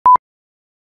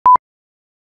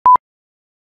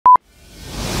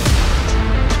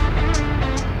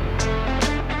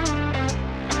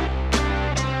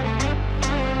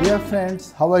Dear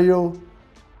friends, how are you?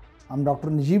 I'm Dr.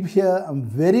 Najeeb here. I'm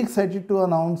very excited to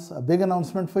announce a big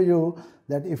announcement for you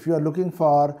that if you are looking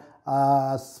for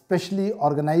a specially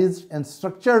organized and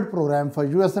structured program for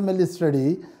USMLE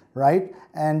study, right,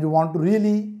 and you want to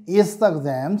really ace the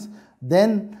exams,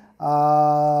 then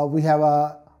we have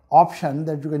a option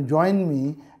that you can join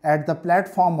me at the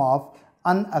platform of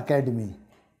Unacademy.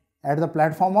 At the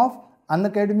platform of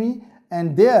Unacademy,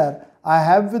 and there I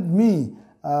have with me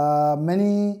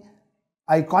many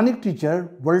iconic teachers,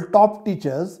 world top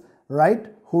teachers, right,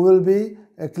 who will be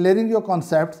clearing your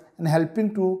concepts and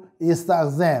helping to ace the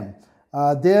exam.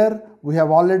 There we have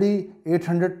already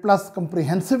 800 plus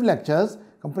comprehensive lectures.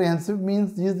 Comprehensive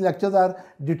means these lectures are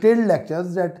detailed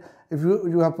lectures that if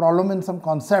you have problem in some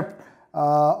concept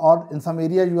or in some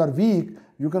area you are weak,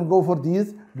 you can go for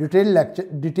these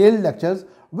detailed lectures.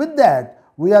 With that,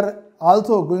 we are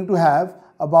also going to have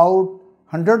about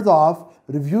hundreds of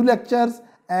review lectures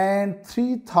and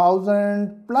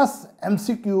 3000 plus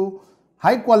MCQ,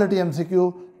 high quality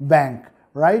MCQ bank,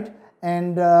 right?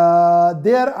 And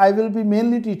there I will be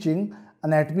mainly teaching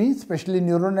anatomy, especially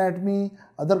neuroanatomy,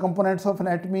 other components of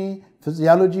anatomy,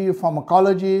 physiology,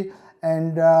 pharmacology,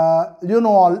 and you know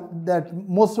all that,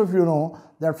 most of you know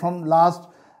that from last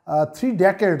 3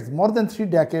 decades, more than 3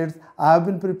 decades, I have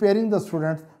been preparing the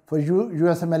students for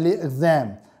USMLE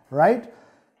exam, right?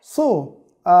 So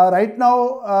right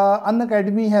now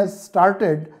Unacademy has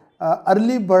started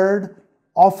early bird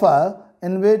offer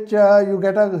in which you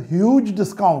get a huge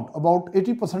discount, about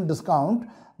 80% discount,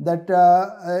 that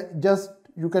just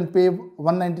you can pay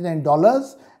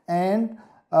 $199 and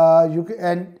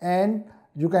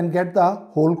you can get the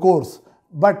whole course.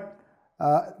 But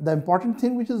the important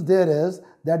thing which is there is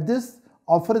that this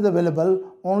offer is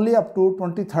available only up to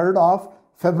 23rd of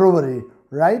February,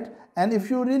 right? And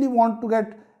if you really want to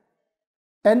get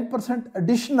 10%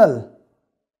 additional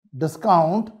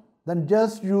discount, then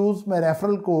just use my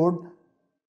referral code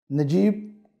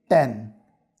Najeeb10,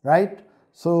 right?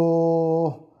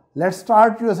 So let's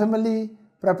start USMLE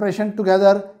preparation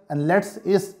together and let's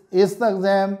ace the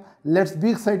exam. Let's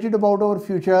be excited about our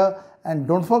future, and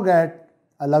don't forget,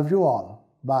 I love you all.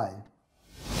 Bye.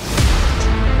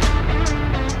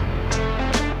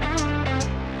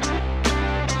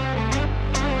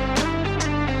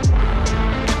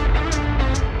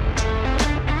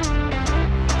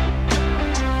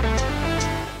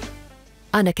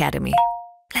 Unacademy.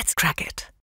 Let's crack it.